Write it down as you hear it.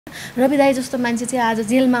रवि दाइ जस्तो मान्छे चाहिँ आज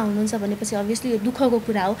जेलमा हुनुहुन्छ भनेपछि अभियसली यो दुःखको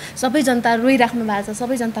कुरा हो। सबै जनता रोइराख्नु भएको छ,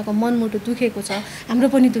 सबै जनताको मनमुटु दुखेको छ, हाम्रो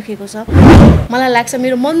पनि दुखेको छ। मलाई लाग्छ,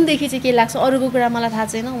 मेरो मनदेखि चाहिँ के लाग्छ, अरूको कुरा मलाई थाहा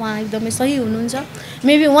छैन, उहाँ एकदमै सही हुनुहुन्छ।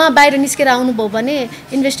 मेबी उहाँ बाहिर निस्केर आउनुभयो भने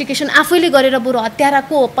इन्भेस्टिगेसन आफैले गरेर बरु हत्यारा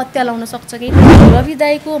को हो पत्ता लगाउन सक्छ कि। रवि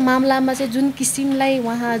दाइको मामलामा चाहिँ जुन किसिमले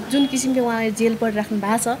उहाँ जेल परिराख्नु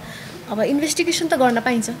भएको छ, अब इन्भेस्टिगेसन त गर्न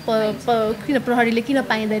पाइन्छ, किन प्रहरीले किन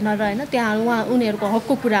पाइँदैन र होइन, त्यहाँ उनीहरूको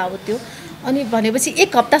हकको कुरा हो त्यो। अनि भनेपछि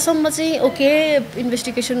 1 हप्तासम्म चाहिँ ओके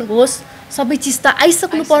इन्भेस्टिगेसन होस्, सबै चिज त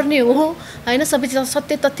आइसक्नु पर्ने हो होइन, सबै चिज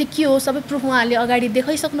सत्य तथ्य के हो सबै प्रुफ उहाँले अगाडि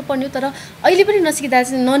देखाइसक्नु पर्ने हो। तर अहिले पनि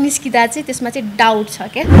ननिस्किँदा चाहिँ त्यसमा चाहिँ डाउट छ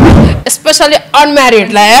क्या, स्पेशली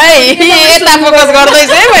अनम्यारिडलाई है यता फोकस गर्दैछ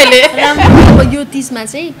है मैले। अब यो 30 मा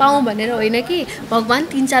चाहिँ पाऊँ भनेर होइन कि भगवान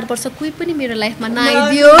 3-4 वर्ष कोही पनि मेरो लाइफमा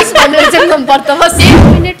नआइदियोस् भनेर चाहिँ नपर्तोस्।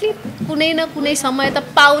 डेफिनेटली कुनै न कुनै समय त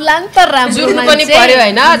पाउला नि त राम्रो जुर्नु पनि पर्यो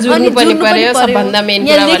हैन, जुर्नु पनि पर्यो, सबभन्दा मेन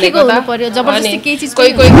कुरा भनेको त पर्यो। जबरजस्ती केही चीज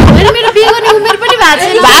कोही मेरो बिहे गर्ने उमेर पनि भएको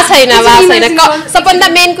छैन। सबभन्दा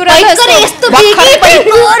मेन कुरा यस्तो बिहे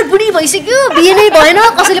बुढी भइसक्यो, बिहे नै भएन,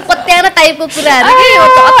 कसैले पत्याएर टाइपको कुराहरू के हो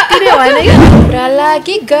त अति नै भएन के। पुरा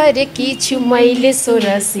लागि गरेकी छु मैले सोर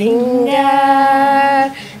सिंगार,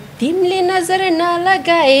 तिमीले नजर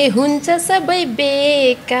नलगाए हुन्छ सबै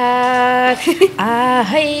बेकार।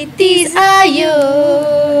 आहै तिज आयो,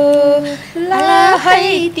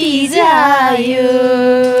 लाहै तिज आयो।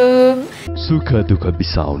 सुख दुःख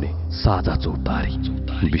बिसाउने साझा चौतारी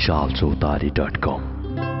विशालचौतारी.com।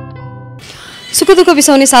 सुख दुःख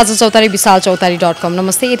बिसाउने साझा चौतारी विशालचौतारी.com।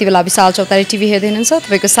 नमस्ते, यति बेला विशाल चौतारी टिभी हेर्दै हुनुहुन्छ।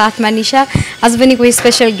 तपाईँको साथमा निशा। आज पनि कोही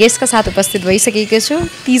स्पेसल गेस्टका साथ उपस्थित भइसकेको छु।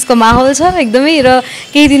 तीजको माहौल छ एकदमै, र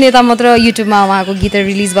केही दिन यता मात्र युट्युबमा उहाँको गीतहरू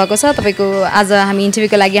रिलिज भएको छ। तपाईँको आज हामी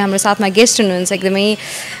इन्टरभ्यूको लागि हाम्रो साथमा गेस्ट हुनुहुन्छ, एकदमै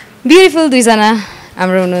ब्युटिफुल दुईजना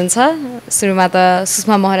हाम्रो हुनुहुन्छ। सुरुमा त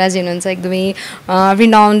सुषमा महराजी हुनुहुन्छ, एकदमै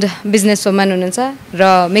रिनाउन्ड बिजनेस वुमन हुनुहुन्छ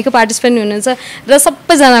र मेकअप आर्टिस्ट पनि हुनुहुन्छ, र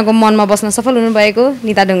सबैजनाको मनमा बस्न सफल हुनुभएको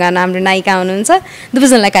नीता ढुङ्गाना हाम्रो नायिका हुनुहुन्छ।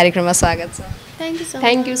 दुवैजनालाई कार्यक्रममा स्वागत छ।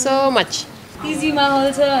 Thank you so much. तिजी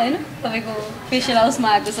माहौल छ होइन, तपाईँको फेसियल हाउसमा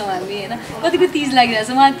आएको छौँ हामी होइन, कतिको तिज लागिरहेको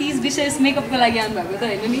छ। उहाँ तिज विशेष मेकअपको लागि आउनुभएको त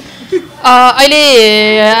होइन नि? अहिले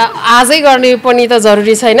आजै गर्ने पनि त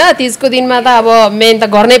जरुरी छैन, तिजको दिनमा त अब मेन त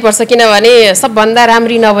गर्नै पर्छ, किनभने सबभन्दा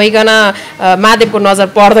राम्री नभइकन महादेवको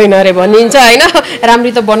नजर पर्दैन अरे भनिन्छ होइन।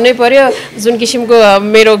 राम्री त बन्नै पर्यो। जुन किसिमको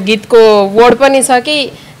मेरो गीतको वर्ड पनि छ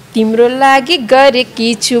कि तिम्रो लागि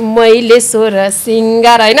गरेकी छु मैले सोर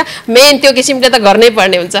सिंगार होइन, मेन त्यो किसिमले त गर्नै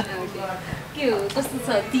पर्ने हुन्छ। कस्तो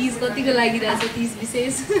छ तिज, कतिको लागिरहेछ तिज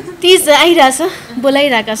विशेष? तिज आइरहेछ,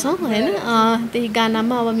 बोलाइरहेका छौँ होइन। त्यही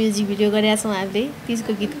गानामा अब म्युजिक भिडियो गरेका छौँ हामीले,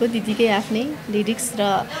 तिजको गीतको दिदीकै आफ्नै लिरिक्स र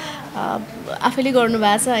आफैले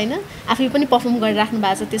गर्नुभएको छ होइन, आफै पनि पर्फर्म गरिराख्नु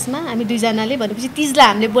भएको छ त्यसमा। हामी दुईजनाले भनेपछि तिजलाई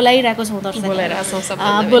हामीले बोलाइरहेको छौँ, दर्शक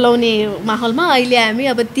बोलाउने माहौलमा। अहिले हामी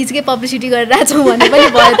अब तिजकै पब्लिसिटी गरिरहेछौँ भने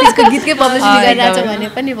पनि भयो, तिजको गीतकै पब्लिसिटी गरिरहेछौँ भने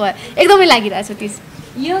पनि भयो, एकदमै लागिरहेछ तिज।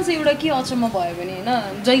 यहाँ चाहिँ एउटा के अचम्म भयो भने होइन,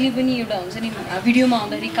 जहिले पनि एउटा हुन्छ नि भिडियोमा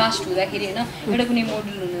आउँदाखेरि कास्ट हुँदाखेरि होइन, एउटा कुनै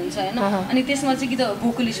मोडल हुनुहुन्छ होइन, अनि त्यसमा चाहिँ कि त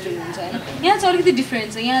भोकलिस्ट हुनुहुन्छ होइन। यहाँ चाहिँ अलिकति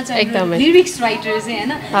डिफ्रेन्ट छ, यहाँ चाहिँ लिरिक्स राइटर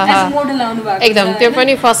चाहिँ होइन एज मोडल आउनु भएको एकदम, त्यो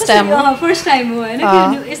पनि फर्स्ट टाइम हो होइन।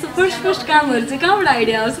 यस्तो फर्स्ट कामहरू चाहिँ कहाँबाट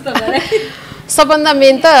आइडिया आउँछ तपाईँलाई? सबभन्दा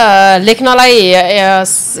मेन त लेख्नलाई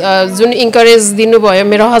जुन इन्करेज दिनुभयो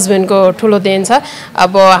मेरो हस्बेन्डको ठुलो देन छ।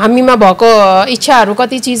 अब हामीमा भएको इच्छाहरू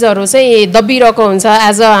कति चिजहरू चाहिँ दबिरहेको हुन्छ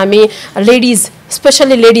एज अ हामी लेडिज,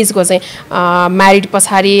 स्पेसल्ली लेडिजको चाहिँ म्यारिड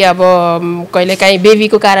पछाडि अब कहिलेकाहीँ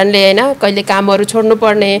बेबीको कारणले होइन, कहिले कामहरू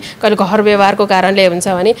छोड्नुपर्ने, कहिले घर व्यवहारको कारणले हुन्छ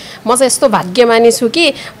भने म चाहिँ यस्तो भाग्यमानी छु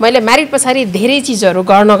कि मैले म्यारिड पछाडि धेरै चिजहरू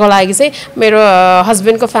गर्नको लागि चाहिँ मेरो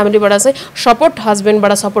हस्बेन्डको फ्यामिलीबाट चाहिँ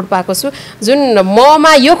हस्बेन्डबाट सपोर्ट पाएको छु। जुन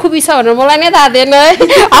ममा यो खुबी छ भनेर मलाई नै थाहा थिएन है,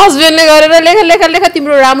 हस्बेन्डले गरेर लेख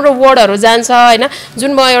तिम्रो राम्रो वर्डहरू जान्छ होइन।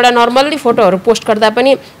 जुन म एउटा नर्मल्ली फोटोहरू पोस्ट गर्दा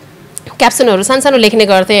पनि क्याप्सनहरू सानो लेख्ने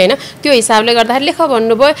गर्थेँ होइन, त्यो हिसाबले गर्दाखेरि लेख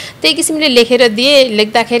भन्नुभयो, त्यही किसिमले लेखेर दिएँ।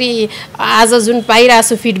 लेख्दाखेरि आज जुन पाइरहेको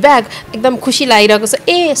छु फिडब्याक एकदम खुसी लागिरहेको छ।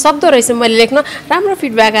 सक्दो रहेछ मैले लेख्न, राम्रो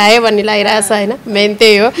फिडब्याक आयो भन्ने लागिरहेछ होइन। मेन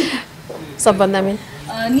त्यही हो सबभन्दा मेन।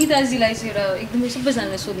 निताजीलाई चाहिँ एउटा एकदमै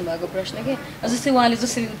सबैजनाले सोध्नु भएको प्रश्न के, जस्तै उहाँले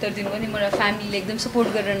जसरी उत्तर दिनुभयो नि, मेरो फ्यामिलीले एकदम सपोर्ट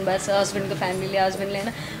गरिरहनु भएको छ, हस्बेन्डको फ्यामिलीले होइन,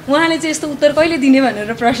 उहाँले चाहिँ यस्तो उत्तर कहिले दिने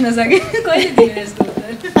भनेर प्रश्न छ कि कहिले दिने यस्तो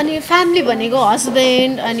उत्तर? अनि फ्यामिली भनेको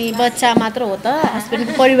हस्बेन्ड अनि बच्चा मात्र हो त,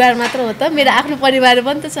 हस्बेन्डको परिवार मात्र हो त, मेरो आफ्नो परिवार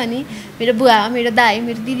पनि त छ नि, मेरो बुवा, मेरो दाइ,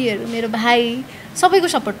 मेरो दिदीहरू, मेरो भाइ, सबैको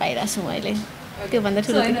सपोर्ट पाइरहेको छु मैले। त्योभन्दा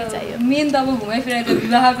ठुलो केही चाहियो। मेन त अब घुमाइफिराइ त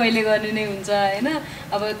विवाह कहिले गर्ने नै हुन्छ होइन।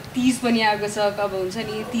 अब तीज पनि आएको छ, अब हुन्छ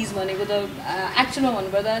नि तीज भनेको त एक्चुअलमा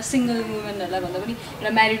भन्नुपर्दा सिङ्गल वुमेनहरूलाई भन्दा पनि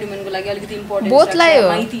एउटा म्यारिड वुमेनको लागि अलिकति इम्पोर्टेन्ट बोथलाई हो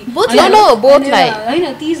माइती बोथलाई होइन।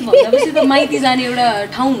 तीज भनेपछि त माइती जाने एउटा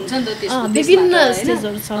ठाउँ हुन्छ नि त, त्यसको विभिन्न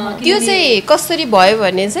स्टेजहरू छ। त्यो चाहिँ कसरी भयो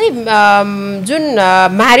भने चाहिँ जुन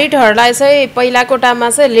म्यारिडहरूलाई चाहिँ पहिलाको टाइममा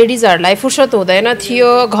चाहिँ लेडिजहरूलाई फुर्सद हुँदैन थियो,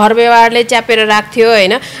 घर व्यवहारले च्यापेर राख्थ्यो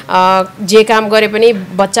होइन। जे काम गरे पनि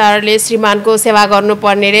बच्चाहरूले श्रीमानको सेवा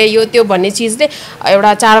गर्नुपर्ने रे यो त्यो भन्ने चिजले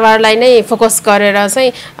एउटा चाडबाडलाई नै फोकस गरेर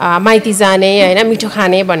चाहिँ माइती जाने होइन, मिठो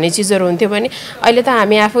खाने भन्ने चिजहरू हुन्थ्यो भने अहिले त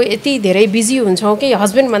हामी आफू यति धेरै बिजी हुन्छौँ कि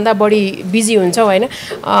हस्बेन्डभन्दा बढी बिजी हुन्छौँ होइन।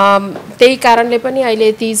 त्यही कारणले पनि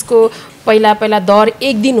अहिले तीजको पहिला दर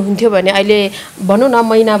एक दिन हुन्थ्यो भने अहिले भनौँ न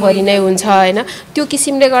महिनाभरि नै हुन्छ होइन। त्यो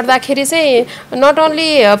किसिमले गर्दाखेरि चाहिँ नट ओन्ली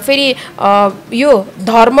फेरि यो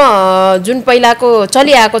धर्म जुन पहिलाको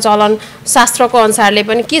चलिआएको चलन शास्त्रको अनुसारले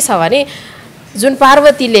पनि के छ भने जुन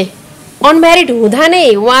पार्वतीले अनम्यारिड हुँदा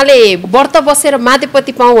नै उहाँले व्रत बसेर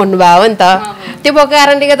मादेपति पाउँ भन्नुभयो हो नि त। त्यो भएको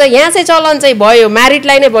कारणले गर्दा यहाँ चाहिँ चलन चाहिँ भयो,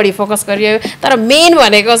 म्यारिडलाई नै बढी फोकस गरियो। तर मेन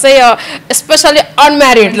भनेको चाहिँ स्पेसली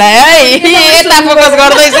अनम्यारिडलाई है यता फोकस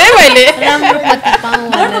गर्दैछु है मैले।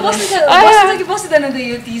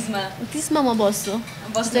 तीजमा म बस्छु,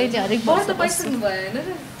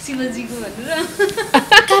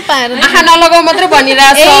 आँखा नलगाऊ मात्रै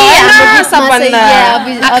भनिरहेको छ सबभन्दा,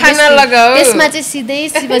 आँखा नलगाऊ। त्यसमा चाहिँ सिधै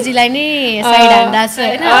शिवजीलाई नै साइड हानिरहेको छ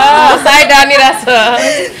होइन, साइड हानिरहेको छ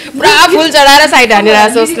पुरा फुल चढाएर साइड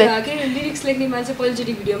हानिरहेको छ उसले। लिरिक्स लेख्ने मान्छे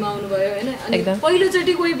पहिलोचोटि भिडियोमा आउनुभयो होइन, अनि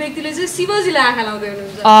पहिलोचोटि कोही व्यक्तिले चाहिँ शिवजीलाई आँखा लाउँदै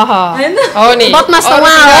हुनुहुन्छ होइन। बदमास त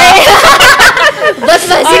उहाँ हो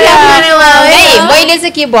मैले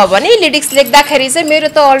चाहिँ के भयो भने लिरिक्स लेख्दाखेरि चाहिँ मेरो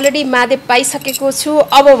त अलरेडी महादेव पाइसकेको छु,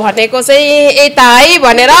 अब भनेको चाहिँ यता है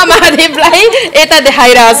भनेर महादेवलाई यता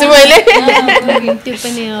देखाइरहेको छु मैले। त्यो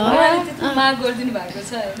पनि हो माग गरिदिनु भएको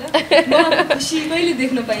छ होइन। खुसी कहिले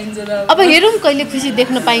देख्न पाइन्छ र अब हेरौँ कहिले खुसी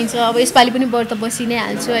देख्न पाइन्छ। अब यसपालि पनि व्रत बसी नै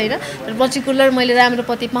हाल्छु होइन। तर पर्टिकुलर मैले राम्रो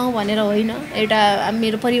पति पाऊँ भनेर होइन, एउटा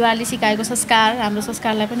मेरो परिवारले सिकाएको संस्कार, हाम्रो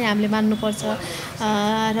संस्कारलाई पनि हामीले मान्नुपर्छ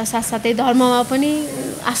र साथसाथै धर्ममा पनि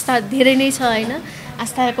आस्था धेरै नै छ होइन।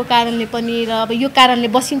 आस्थाको कारणले पनि र अब यो कारणले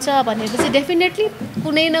बसिन्छ भनेपछि डेफिनेटली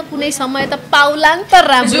कुनै न कुनै समय त पाउलाङ त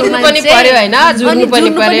राम्रो पनि पर्यो होइन, जुर्नु पनि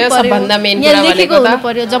पर्यो। सबभन्दा मेन कुरा भनेको त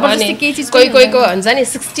पर्यो जबरजस्ती केही चिज कोहीको हुन्छ नि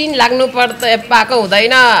 16 लाग्नु पाएको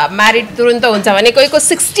हुँदैन, म्यारिड तुरुन्त हुन्छ भने कोहीको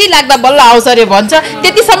 60 लाग्दा बल्ल आउँछ अरे भन्छ।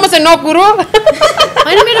 त्यतिसम्म चाहिँ नकुरो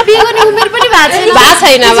होइन, मेरो बिहे गर्ने उमेर पनि भएको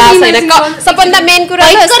छैन। सबभन्दा मेन कुरा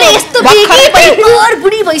यस्तो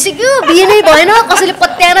बुढी भइसक्यो, बिहे नै भएन, कसैले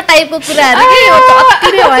पत्याएन टाइपको कुराहरू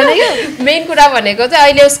मेन कुरा भनेको चाहिँ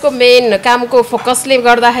अहिले उसको मेन कामको फोकसले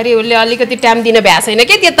गर्दाखेरि उसले अलिकति टाइम दिन भ्याएको छैन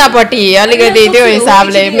कि त्यतापट्टि अलिकति त्यो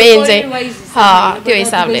हिसाबले मेन चाहिँ त्यो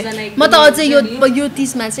हिसाबले। म त अझै यो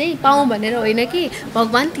तीजमा चाहिँ पाऊँ भनेर होइन कि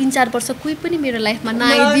भगवान् 3-4 वर्ष कोही पनि मेरो लाइफमा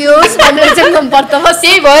नआइदियोस् भनेर चाहिँ पर्छ।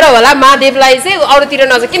 त्यही भएर होला महादेवलाई चाहिँ अरूतिर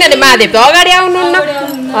नजाऊ, किनभने महादेव त अगाडि आउनुहुन्न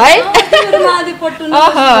है।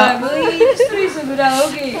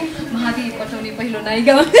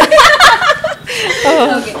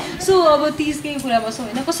 सो अब तीजकै कुरा बसौँ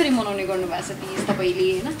होइन, कसरी मनाउने गर्नुभएको छ तीज तपाईँले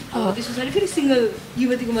होइन? अब त्यस पछाडि फेरि सिङ्गल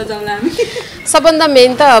युवतीकोमा जाउँला हामी। सबभन्दा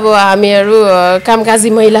मेन त अब हामीहरू कामकाजी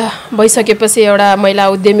महिला भइसकेपछि एउटा महिला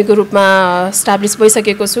उद्यमीको रूपमा स्टाब्लिस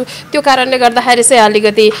भइसकेको छु। त्यो कारणले गर्दाखेरि चाहिँ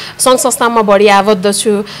अलिकति सङ्घ संस्थामा बढी आबद्ध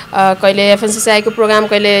छु। कहिले एफएनसिसिआईको प्रोग्राम,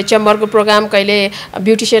 कहिले चेम्बरको प्रोग्राम, कहिले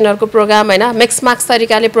ब्युटिसियनहरूको प्रोग्राम होइन, मिक्स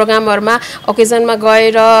तरिकाले प्रोग्रामहरूमा ओकेजनमा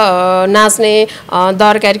गएर नाच्ने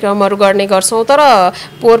दर कार्यक्रमहरू गर्ने गर्छौँ। तर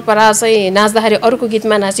पोहोरपरा चाहिँ नाच्दाखेरि अरूको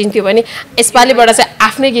गीतमा नाचिन्थ्यो भने यसपालिबाट चाहिँ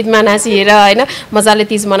आफ्नै गीतमा नाचिएर होइन मजाले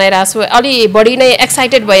तीज मनाइरहेको छु। अलि बढी नै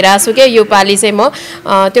एक्साइटेड भइरहेको छु क्या यो पालि चाहिँ म।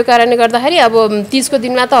 त्यो कारणले गर्दाखेरि अब तीजको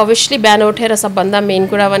दिनमा त अभियसली बिहान उठेर सबभन्दा मेन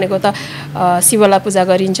कुरा भनेको त शिवलाई पूजा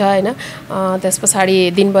गरिन्छ होइन। त्यस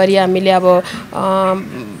पछाडि दिनभरि हामीले अब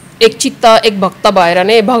एक चित्त एक भक्त भएर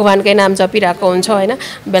नै भगवानकै नाम जपिरहेको हुन्छ होइन।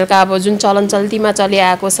 बेलुका अब जुन चलन चल्तीमा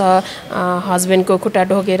चलिआएको छ हस्बेन्डको खुट्टा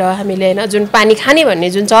ढोकेर हामीले होइन जुन पानी खाने भन्ने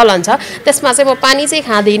जुन चलन छ त्यसमा चाहिँ म पानी चाहिँ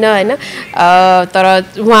खाँदिनँ होइन।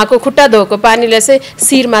 तर उहाँको खुट्टा धोएको पानीले चाहिँ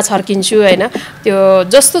शिरमा छर्किन्छु होइन। त्यो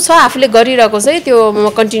जस्तो छ आफूले गरिरहेको चाहिँ त्यो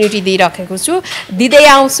म कन्टिन्युटी दिइराखेको छु, दिँदै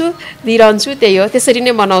आउँछु, दिइरहन्छु। त्यही हो, त्यसरी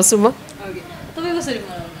नै मनाउँछु म।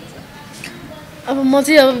 अब म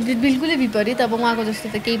चाहिँ अब बिल्कुलै विपरीत। अब उहाँको जस्तो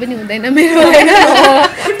त केही पनि हुँदैन मेरो होइन,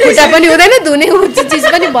 खुट्टा पनि हुँदैन, धुने चिज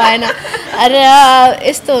पनि भएन। अरे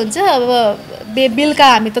यस्तो हुन्छ अब बेलुका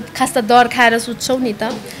हामी त खास त दर खाएर सुत्छौँ नि त।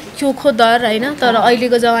 चोखो दर होइन तर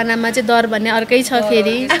अहिलेको जमानामा चाहिँ दर भन्ने अर्कै छ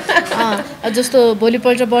फेरि जस्तो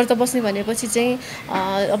भोलिपल्ट व्रत बस्ने भनेपछि चाहिँ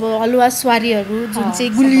अब हलुवा स्वारीहरू जुन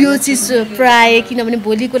चाहिँ गुलियो चिज प्राय किनभने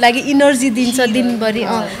भोलिको लागि इनर्जी दिन्छ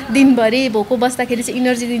दिनभरि भोको बस्दाखेरि चाहिँ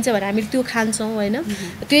इनर्जी दिन्छ भनेर हामीले त्यो खान्छौँ होइन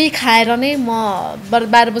त्यही खाएर नै म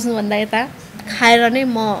 12 बज्नुभन्दा यता खाएर नै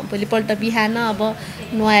म भोलिपल्ट बिहान अब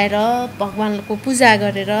नुहाएर भगवानको पूजा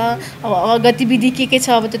गरेर अब गतिविधि के छ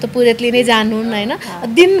अब त्यो त पुरोहितले नै जान्नुहुन् होइन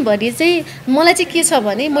दिनभरि चाहिँ मलाई चाहिँ के छ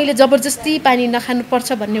भने मैले जबरजस्ती पानी नखानुपर्छ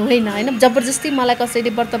भन्ने होइन जबरजस्ती मलाई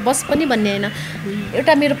कसैले व्रत बस पनि भन्ने होइन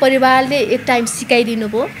एउटा मेरो परिवारले एक टाइम सिकाइदिनु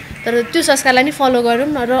भयो तर त्यो संस्कारलाई नै फलो गरौँ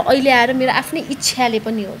न र अहिले आएर मेरो आफ्नै इच्छाले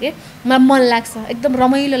पनि हो कि मलाई मन लाग्छ एकदम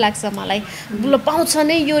रमाइलो लाग्छ मलाई ल पाउँछ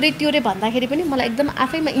नै यो रे त्यो रे भन्दाखेरि पनि मलाई एकदम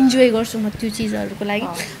आफैमा इन्जोय गर्छु म त्यो चिजहरूको लागि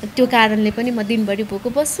त्यो कारणले पनि म दिनभरि भोको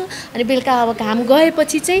बस्छु अनि बेलुका अब घाम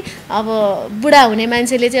गएपछि चाहिँ अब बुढा हुने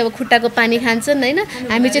मान्छेले चाहिँ अब खुट्टाको पानी खान्छन् होइन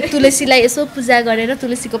हामी चाहिँ तुलसीलाई यसो पूजा गरेर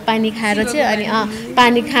तुलसीको पानी खाएर चाहिँ अनि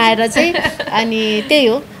पानी खाएर चाहिँ अनि त्यही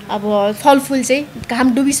हो अब फलफुल चाहिँ घाम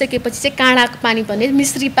डुबिसकेपछि चाहिँ काँडाको पानी भने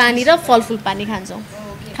मिश्री पानी र फलफुल पानी खान्छु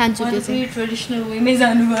त्यो चाहिँ ट्रेडिसनल वेमै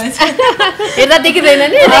जानुभएछ हेर्दा देखिँदैन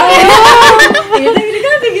नि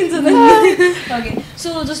कहाँ देखिन्छ त ओके सो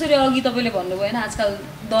जसरी अघि तपाईँले भन्नुभयो होइन आजकल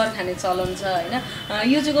दर खाने चलन छ होइन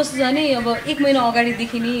यो चाहिँ कस्तो छ भने अब 1 महिना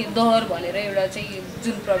अगाडिदेखि नै दहर भनेर एउटा चाहिँ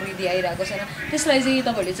जुन प्रविधि आइरहेको छ त्यसलाई चाहिँ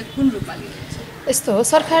तपाईँहरूले चाहिँ कुन रूपमा लिनुहुन्छ यस्तो हो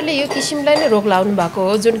सरकारले यो किसिमलाई नै रोक लाउनु भएको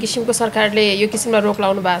हो जुन किसिमको सरकारले यो किसिमलाई रोक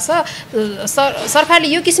लाउनु भएको छ सरकारले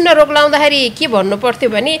यो किसिमलाई रोक लाउँदाखेरि के भन्नु पर्थ्यो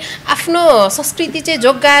भने आफ्नो संस्कृति चाहिँ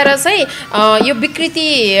जोगाएर चाहिँ यो विकृति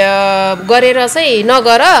गरेर चाहिँ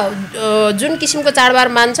नगर जुन किसिमको चाडबाड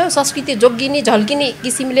मान्छौ संस्कृति जोगिने झल्किने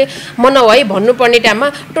किसिमले मनाऊ है भन्नुपर्ने टाइममा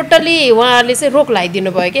टोटल्ली उहाँहरूले चाहिँ रोक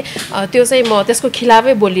लगाइदिनु भयो कि त्यो चाहिँ म त्यसको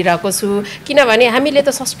खिलाफै बोलिरहेको छु किनभने हामीले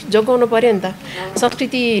त संस्कृति जोगाउनु पर्यो नि त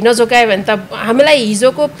संस्कृति नजोगायो भने त हामीलाई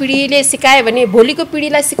हिजोको पिँढीले सिकायो भने भोलिको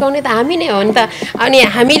पिँढीलाई सिकाउने त हामी नै हो नि त अनि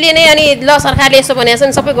हामीले नै अनि ल सरकारले यसो भनेको छ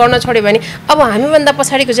नि सबै गर्न छोड्यो भने अब हामीभन्दा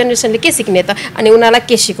पछाडिको जेनेरेसनले के सिक्ने त अनि उनीहरूलाई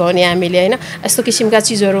के सिकाउने हामीले होइन यस्तो किसिमका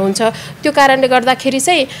चिजहरू हुन्छ त्यो कारणले गर्दाखेरि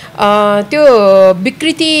चाहिँ त्यो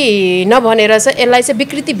विकृति नभनेर चाहिँ यसलाई चाहिँ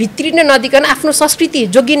विकृति भित्रिन नदिकन आफ्नो संस्कृति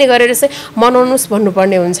जोगिने गरेर चाहिँ मनाउनुहोस्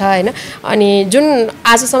भन्नुपर्ने हुन्छ होइन अनि जुन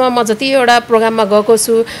आजसम्म म जतिवटा प्रोग्राममा गएको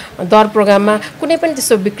छु दर प्रोग्राममा कुनै पनि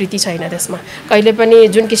त्यस्तो विकृति छैन त्यसमा कहिले पनि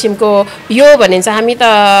जुन किसिमको यो भनिन्छ हामी त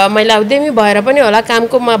महिला उद्यमी भएर पनि होला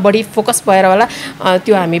कामकोमा बढी फोकस भएर होला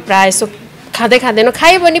त्यो हामी प्रायः जस्तो खाँदैनौँ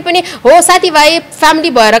खायो भने पनि हो साथीभाइ फ्यामिली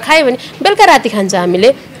भएर खायो भने बेलुका राति खान्छ हामीले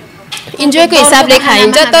इन्जोयको हिसाबले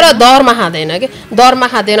खाइन्छ तर दरमा खाँदैन कि दरमा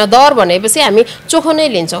खाँदैन दर भनेपछि हामी चोखो नै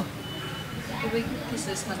लिन्छौँ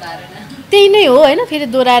त्यही नै हो होइन फेरि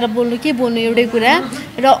दोहोऱ्याएर बोल्नु के बोल्नु एउटै कुरा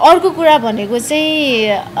र अर्को कुरा भनेको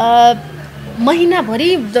चाहिँ महिनाभरि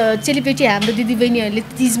चेलीबेटी हाम्रो दिदीबहिनीहरूले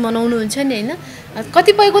तीज मनाउनुहुन्छ नि होइन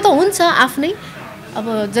कतिपयको त हुन्छ आफ्नै अब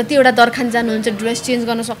जतिवटा दरखान जानुहुन्छ ड्रेस चेन्ज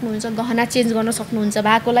गर्न सक्नुहुन्छ गहना चेन्ज गर्न सक्नुहुन्छ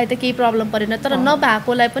भएकोलाई त केही प्रब्लम परेन तर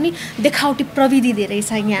नभएकोलाई पनि देखावटी प्रविधि धेरै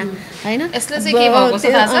छ यहाँ होइन यसले चाहिँ के भएको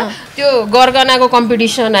छ थाहा छ त्यो गरगहनाको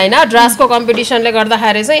कम्पिटिसन होइन ड्रेसको कम्पिटिसनले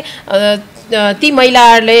गर्दाखेरि चाहिँ ती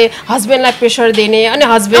महिलाहरूले हस्बेन्डलाई प्रेसर दिने अनि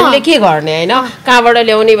हस्बेन्डले के गर्ने होइन कहाँबाट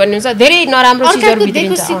ल्याउने भन्नुहुन्छ धेरै नराम्रो चिजहरू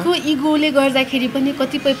भित्रिन्छ इगोले गर्दाखेरि पनि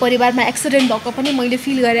कतिपय परिवारमा एक्सिडेन्ट भएको पनि मैले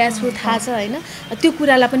फिल गरेको छु थाहा छ होइन त्यो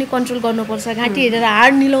कुरालाई पनि कन्ट्रोल गर्नुपर्छ घाँटी हेरेर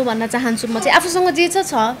हाड निलौँ भन्न चाहन्छु म चाहिँ आफूसँग जे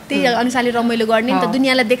छ त्यही अनुसारले रमाइलो गर्ने नि त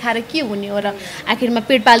दुनियाँलाई देखाएर के हुने हो र आखिरमा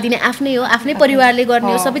पेट पालिदिने आफ्नै हो आफ्नै परिवारले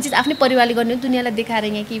गर्ने हो सबै चिज आफ्नै परिवारले गर्ने हो दुनियाँलाई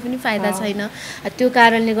देखाएर यहाँ केही पनि फाइदा छैन त्यो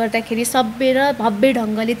कारणले गर्दाखेरि सभ्य र भव्य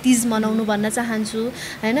ढङ्गले तीज मनाउनु भन्न चाहन्छु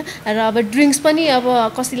होइन र अब ड्रिङ्क्स पनि अब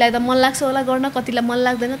कसैलाई त मन लाग्छ होला गर्न कतिलाई मन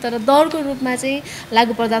लाग्दैन तर दरको रूपमा चाहिँ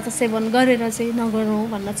लागु पदार्थ सेवन गरेर चाहिँ नगरौँ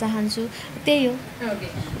भन्न चाहन्छु त्यही हो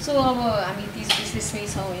सो अब हामी तीज विशेषमै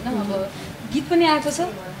छौँ होइन अब गीत पनि आएको छ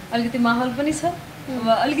अलिकति माहौल पनि छ अब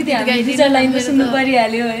अलिकति हामी दुई चार लाइन त सुन्नु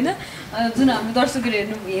परिहाल्यो होइन जुन हाम्रो दर्शकहरू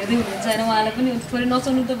हेर्दै हुनुहुन्छ होइन उहाँलाई पनि थोरै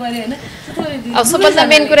नचाउनु त पऱ्यो होइन अब सबभन्दा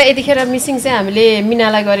मेन कुरा यतिखेर मिसिङ चाहिँ हामीले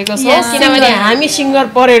मिनालाई गरेको छौँ किनभने हामी सिङ्गर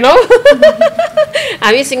परेनौँ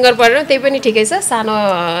हामी सिङ्गर परेनौँ त्यही पनि ठिकै छ सानो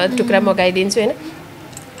टुक्रा म गाइदिन्छु होइन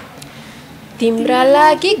तिम्रा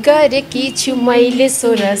लागि गरेकी छु मैले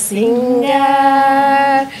सोह्र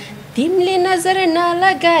सिङ्गार तिमीले नजर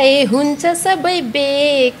नलगाए हुन्छ सबै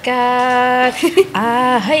बेकार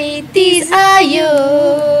आहै तीज आयो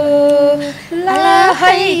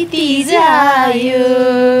लहै तीज आयो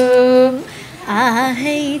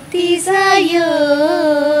आहै तीज आयो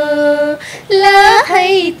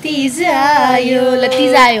लहै तीज आयो ल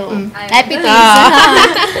तीज आयो ह्यापी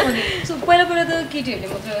तीज पहिला पहिला त केटीहरूले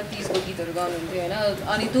मात्र तीजको गीतहरू गाउनुहुन्थ्यो होइन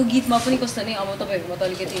अनि त्यो गीतमा पनि कस्तो नि अब तपाईँहरूमा त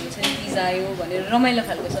अलिकति हुन्छ नि तीज आयो भनेर रमाइलो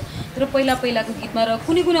खालको छ तर पहिला पहिलाको गीतमा र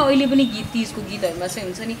कुनै कुनै अहिले पनि गीत तीजको गीतहरूमा चाहिँ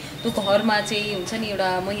हुन्छ नि त्यो घरमा चाहिँ हुन्छ नि एउटा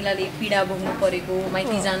महिलाले पीडा भोग्नु परेको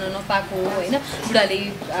माइती जान नपाएको होइन बुढाले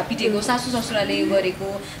पिटेको सासू ससुराले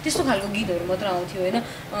गरेको त्यस्तो खालको गीतहरू मात्र आउँथ्यो होइन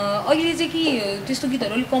अहिले चाहिँ कि त्यस्तो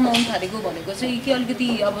गीतहरू अलिक कम आउनु थालेको भनेको चाहिँ के अलिकति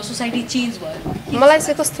अब सोसाइटी चेन्ज भयो मलाई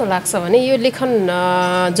चाहिँ कस्तो लाग्छ भने यो लेखन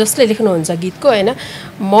जसले लेख्नुहुन्छ गीतको होइन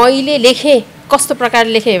मैले लेखेँ कस्तो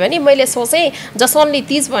प्रकारले लेखेँ भने मैले सोचेँ जसले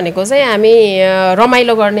तीज भनेको चाहिँ हामी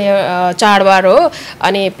रमाइलो गर्ने चाडबाड हो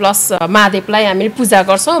अनि प्लस महादेवलाई हामीले पूजा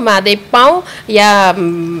गर्छौँ महादेव पाऊँ या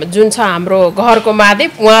जुन छ हाम्रो घरको महादेव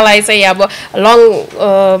उहाँलाई चाहिँ अब लङ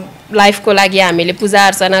लाइफको लागि हामीले पूजा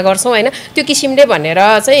अर्चना गर्छौँ होइन त्यो किसिमले भनेर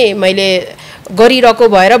चाहिँ मैले गरिरहेको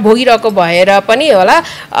भएर भोगिरहेको भएर पनि होला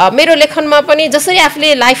मेरो लेखनमा पनि जसरी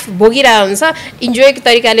आफूले लाइफ भोगिरहेको हुन्छ इन्जोय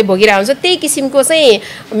तरिकाले भोगिरहेको हुन्छ त्यही किसिमको चाहिँ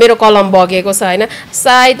मेरो कलम बगेको छ होइन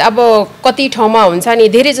सायद अब कति ठाउँमा हुन्छ नि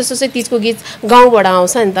धेरै जसो चाहिँ तीजको गीत गाउँबाट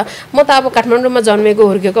आउँछ नि त म त अब काठमाडौँमा जन्मेको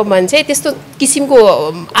हुर्केको मान्छे त्यस्तो किसिमको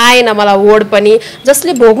आएन मलाई वर्ड पनि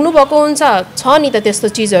जसले भोग्नु भएको हुन्छ छ नि त त्यस्तो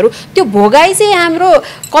चिजहरू त्यो भोगाइ चाहिँ हाम्रो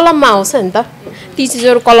कलममा आउँछ नि त ती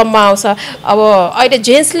चिजहरू कलममा आउँछ अब अहिले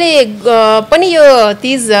जेन्ट्सले पनि यो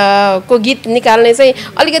तीजको गीत निकाल्ने चाहिँ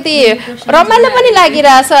अलिकति रमाइलो पनि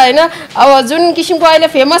लागिरहेछ होइन अब जुन किसिमको अहिले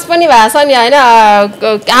फेमस पनि भएको छ नि होइन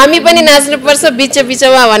हामी पनि नाच्नुपर्छ बिच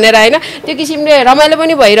बिचमा भनेर होइन त्यो किसिमले रमाइलो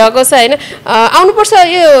पनि भइरहेको छ होइन आउनुपर्छ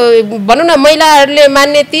यो भनौँ न महिलाहरूले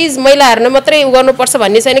मान्ने तीज महिलाहरूले मात्रै उ गर्नुपर्छ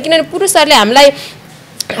भन्ने छैन किनभने पुरुषहरूले हामीलाई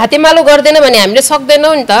हातेमालो गर्दैन भने हामीले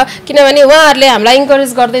सक्दैनौँ नि त किनभने उहाँहरूले हामीलाई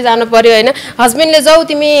इन्करेज गर्दै जानु पर्यो होइन हस्बेन्डले जाऊ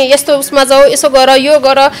तिमी यस्तो उसमा जाऊ यसो गर यो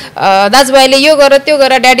गर दाजुभाइले यो गर त्यो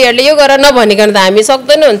गर ड्याडीहरूले यो गर नभनिकन त हामी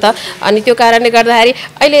सक्दैनौँ नि त अनि त्यो कारणले गर्दाखेरि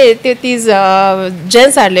अहिले त्यो तीज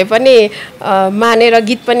जेन्ट्सहरूले पनि मानेर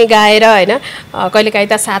गीत पनि गाएर होइन कहिलेकाहीँ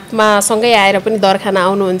त साथमा सँगै आएर पनि दरखाना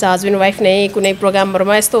आउनुहुन्छ हस्बेन्ड वाइफ नै कुनै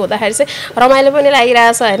प्रोग्रामहरूमा यस्तो हुँदाखेरि चाहिँ रमाइलो पनि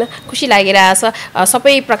लागिरहेछ होइन खुसी लागिरहेछ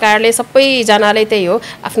सबै प्रकारले सबैजनाले त्यही हो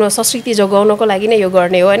आफ्नो संस्कृति जोगाउनको लागि नै यो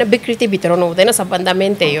गर्ने हो होइन विकृति भित्राउनु हुँदैन सबभन्दा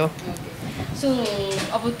मेन त्यही हो सो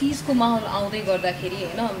अब तीजको माहौल आउँदै गर्दाखेरि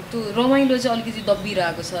होइन त्यो रमाइलो चाहिँ अलिकति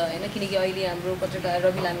दबिरहेको छ होइन किनकि अहिले हाम्रो पत्रकार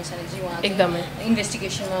रवि लामिछानेजी उहाँ एकदमै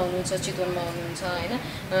इन्भेस्टिगेसनमा हुनुहुन्छ चितवनमा हुनुहुन्छ होइन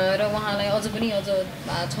र उहाँलाई अझ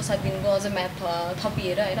 6-7 दिनको अझ म्याथ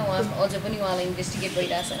थपिएर होइन उहाँ अझ पनि उहाँलाई इन्भेस्टिगेट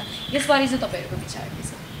भइरहेछ र यसबारे चाहिँ तपाईँहरूको विचार के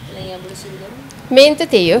छ यहाँबाट सुरु गरौँ मेन त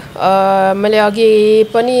त्यही हो मैले अघि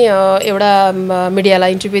पनि एउटा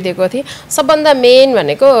मिडियालाई इन्टरभ्यू दिएको थिएँ सबभन्दा मेन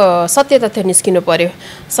भनेको सत्य तथ्य निस्किनु पर्यो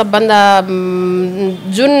सबभन्दा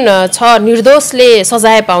जुन छ निर्दोषले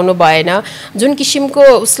सजाय पाउनु भएन जुन किसिमको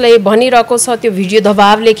उसले भनिरहेको छ त्यो भिडियो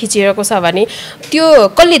दबावले खिचिरहेको छ भने त्यो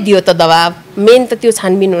कसले दियो त दबाव मेन त त्यो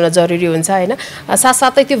छानबिन हुन जरुरी हुन्छ होइन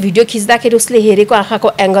साथसाथै त्यो भिडियो खिच्दाखेरि उसले हेरेको आँखाको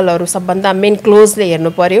एङ्गलहरू सबभन्दा मेन क्लोजले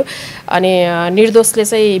हेर्नु पर्यो अनि निर्दोषले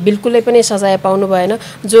चाहिँ बिल्कुलै पनि सजाय पाउनु भएन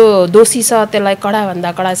जो दोषी छ त्यसलाई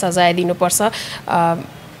कडाभन्दा कडा सजाय दिनुपर्छ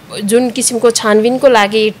जुन किसिमको छानबिनको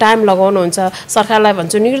लागि टाइम लगाउनुहुन्छ सरकारलाई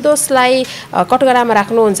भन्छु निर्दोषलाई कटघरामा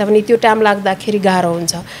राख्नुहुन्छ भने त्यो टाइम लाग्दाखेरि गाह्रो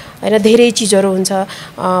हुन्छ होइन धेरै चिजहरू हुन्छ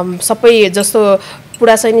सबै जस्तो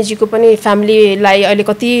पुरा सैनीजीको पनि फ्यामिलीलाई अहिले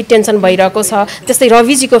कति टेन्सन भइरहेको छ त्यस्तै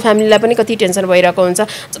रविजीको फ्यामिलीलाई पनि कति टेन्सन भइरहेको हुन्छ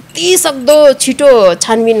जति सक्दो छिटो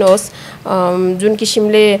छानबिन होस् जुन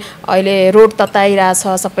किसिमले अहिले रोड तताइरहेछ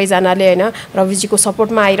सबैजनाले होइन रविजीको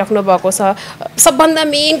सपोर्टमा आइराख्नु भएको छ सबभन्दा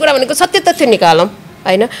मेन कुरा भनेको सत्य तथ्य निकालौँ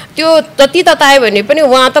होइन त्यो जति ततायो भने पनि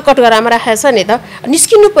उहाँ त कटघरामा राखेको छ नि त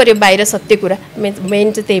निस्किनु पर्यो बाहिर सत्य कुरा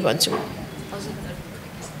मेन चाहिँ त्यही भन्छु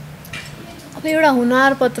अब एउटा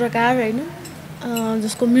हुनहार पत्रकार होइन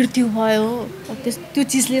जसको मृत्यु भयो त्यो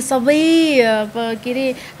चिजले सबै के अरे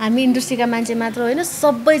हामी इन्डस्ट्रीका मान्छे मात्र होइन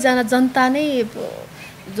सबैजना जनता नै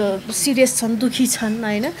सिरियस छन् दुखी छन्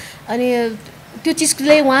होइन अनि त्यो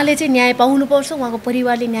चिजले उहाँले चाहिँ न्याय पाउनुपर्छ उहाँको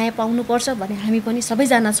परिवारले न्याय पाउनुपर्छ भने हामी पनि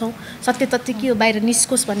सबैजना छौँ सत्य तथ्य के हो बाहिर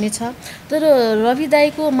निस्कोस् भन्ने छ तर रवि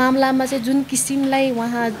दाईको मामलामा चाहिँ जुन किसिमले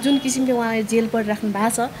उहाँले जेल परिराख्नु भएको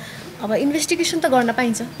छ अब इन्भेस्टिगेसन त गर्न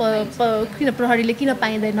पाइन्छ किन प्रहरीले किन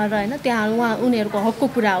पाइँदैन र होइन त्यहाँ उनीहरूको हकको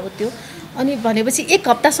कुरा हो त्यो अनि भनेपछि 1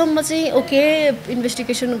 हप्तासम्म चाहिँ ओके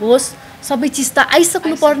इन्भेस्टिगेसन होस् सबै चिज त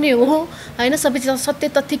आइसक्नु पर्ने हो होइन सबै चिज सत्य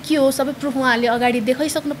तथ्य के हो सबै प्रुफ उहाँले अगाडि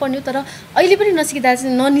देखाइसक्नु पर्ने हो तर अहिले पनि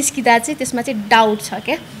ननिस्किँदा चाहिँ त्यसमा चाहिँ डाउट छ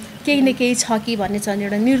क्या केही न केही छ कि भन्ने छ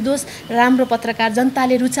एउटा निर्दोष राम्रो पत्रकार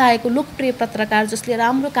जनताले रुचाएको लोकप्रिय पत्रकार जसले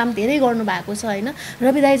राम्रो काम धेरै गर्नुभएको छ होइन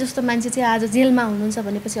रवि दाई जस्तो मान्छे चाहिँ आज जेलमा हुनुहुन्छ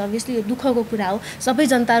भनेपछि अभियसली यो दुःखको कुरा हो सबै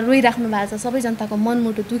जनता रोइराख्नु भएको छ सबै जनताको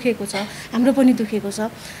मनमुटु दुखेको छ हाम्रो पनि दुखेको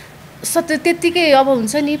छ सत्य त्यत्तिकै अब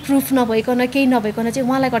हुन्छ नि प्रुफ नभइकन केही नभइकन चाहिँ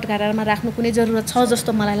उहाँलाई कटघरामा राख्नु कुनै जरुरत छ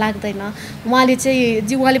जस्तो मलाई लाग्दैन।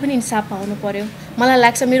 उहाँले पनि इन्साफ पाउनु पर्यो। मलाई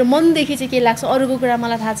लाग्छ मेरो मनदेखि चाहिँ के लाग्छ अरूको कुरा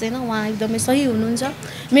मलाई थाहा छैन, उहाँ एकदमै सही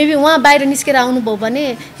हुनुहुन्छ। मेबी उहाँ बाहिर निस्केर आउनुभयो भने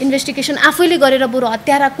इन्भेस्टिगेसन आफैले गरेर बरु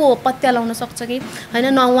हत्यारा को हो पत्ता लगाउन सक्छ कि होइन।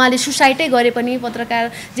 न उहाँले सुसाइडै गरे पनि,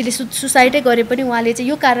 पत्रकारजीले सुसाइडै गरे पनि उहाँले चाहिँ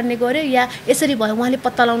यो कारणले गर्यो या यसरी भयो उहाँले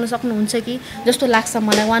पत्ता लगाउन सक्नुहुन्छ कि जस्तो लाग्छ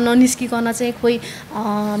मलाई। उहाँ ननिस्किकन चाहिँ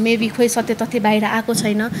मेबी सत्य तथ्य बाहिर आएको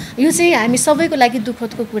छैन। यो चाहिँ हामी सबैको लागि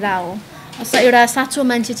दुःखदको कुरा हो। एउटा साँचो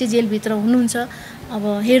मान्छे चाहिँ जेलभित्र हुनुहुन्छ।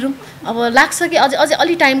 अब हेरौँ, अब लाग्छ कि अझै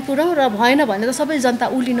अलि टाइम पुऱ्याउँ र भएन भने त सबै जनता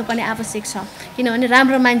उल्टिनु पनि आवश्यक छ। किनभने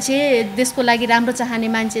राम्रो मान्छे, देशको लागि राम्रो चाहने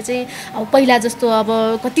मान्छे चाहिँ अब पहिला जस्तो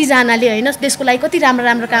अब कतिजनाले होइन देशको लागि कति राम्रो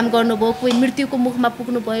राम्रो काम गर्नुभयो, कोही मृत्युको मुखमा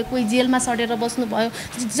पुग्नुभयो, कोही जेलमा सडेर बस्नुभयो,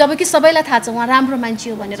 जबकि सबैलाई थाहा छ उहाँ राम्रो मान्छे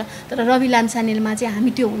हो भनेर। तर रवि लामिछानेमा चाहिँ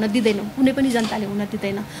हामी त्यो हुन दिँदैनौँ, कुनै पनि जनताले हुन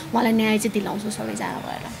दिँदैन। उहाँलाई न्याय चाहिँ दिलाउँछौँ सबैजना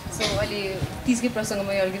भएर। सो अहिले 30कै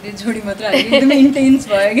प्रसङ्गमा अलिकति जोडी मात्र एकदमै इन्टेन्स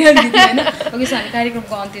भयो क्या होइन। ओके, सो हामी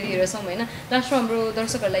कार्यक्रमको अन्त्यतिर छौँ होइन। लास्टमा हाम्रो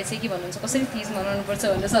दर्शकहरूलाई चाहिँ के भन्नुहुन्छ, कसरी 30 मनाउनुपर्छ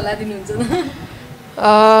भनेर सल्लाह दिनुहुन्छ?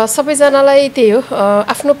 सबैजनालाई त्यही हो,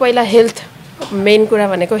 आफ्नो पहिला हेल्थ मेन कुरा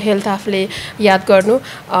भनेको हेल्थ आफूले याद गर्नु।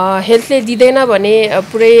 हेल्थले दिँदैन भने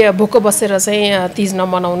पुरै भोको बसेर चाहिँ 30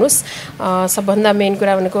 नमनाउनुहोस्। सबभन्दा मेन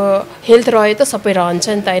कुरा भनेको हेल्थ रह्यो त सबै रहन्छ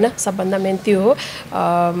नि त होइन। सबभन्दा मेन त्यो हो।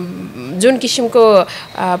 जुन किसिमको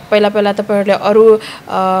पहिला तपाईँहरूले अरू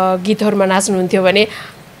गीतहरूमा नाच्नुहुन्थ्यो भने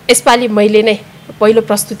यसपालि मैले नै पहिलो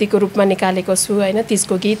प्रस्तुतिको रूपमा निकालेको छु होइन 30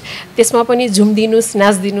 को गीत। त्यसमा पनि झुम्दिनुहोस्,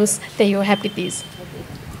 नाच्दिनुहोस्। त्यही हो, ह्याप्पी 30।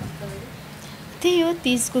 त्यही हो,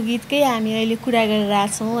 30 को गीतकै हामी अहिले कुरा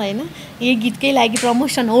गरिरहेछौँ होइन। यही गीतकै लागि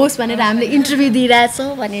प्रमोसन होस् भनेर हामीले इन्टरभ्यू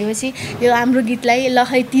दिइरहेछौँ भनेपछि यो हाम्रो गीतलाई ल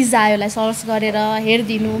खै 30 आयोलाई सर्च गरेर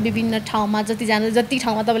हेरिदिनु। विभिन्न ठाउँमा जति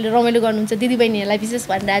ठाउँमा तपाईँले रमाइलो गर्नुहुन्छ दिदीबहिनीहरूलाई विशेष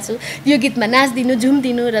भनिरहेको छु, यो गीतमा नाच्दिनु,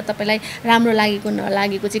 झुम्दिनु र तपाईँलाई राम्रो लागेको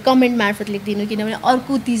नलागेको चाहिँ कमेन्ट मार्फत लेखिदिनु। किनभने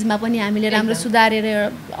अर्को 30मा पनि हामीले राम्रो सुधारेर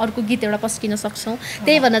अर्को गीत एउटा पस्किन सक्छौँ।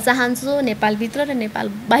 त्यही भन्न चाहन्छु नेपालभित्र र नेपाल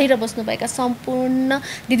बाहिर बस्नुभएका सम्पूर्ण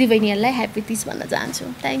दिदीबहिनीहरूलाई ह्याप्पी 30 भन्न चाहन्छु।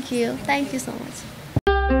 Thank you so much.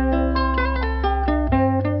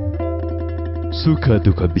 सुख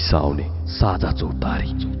दुःख बिसाउने साझा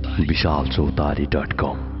चौतारी,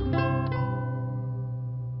 विशालचौतारी.com।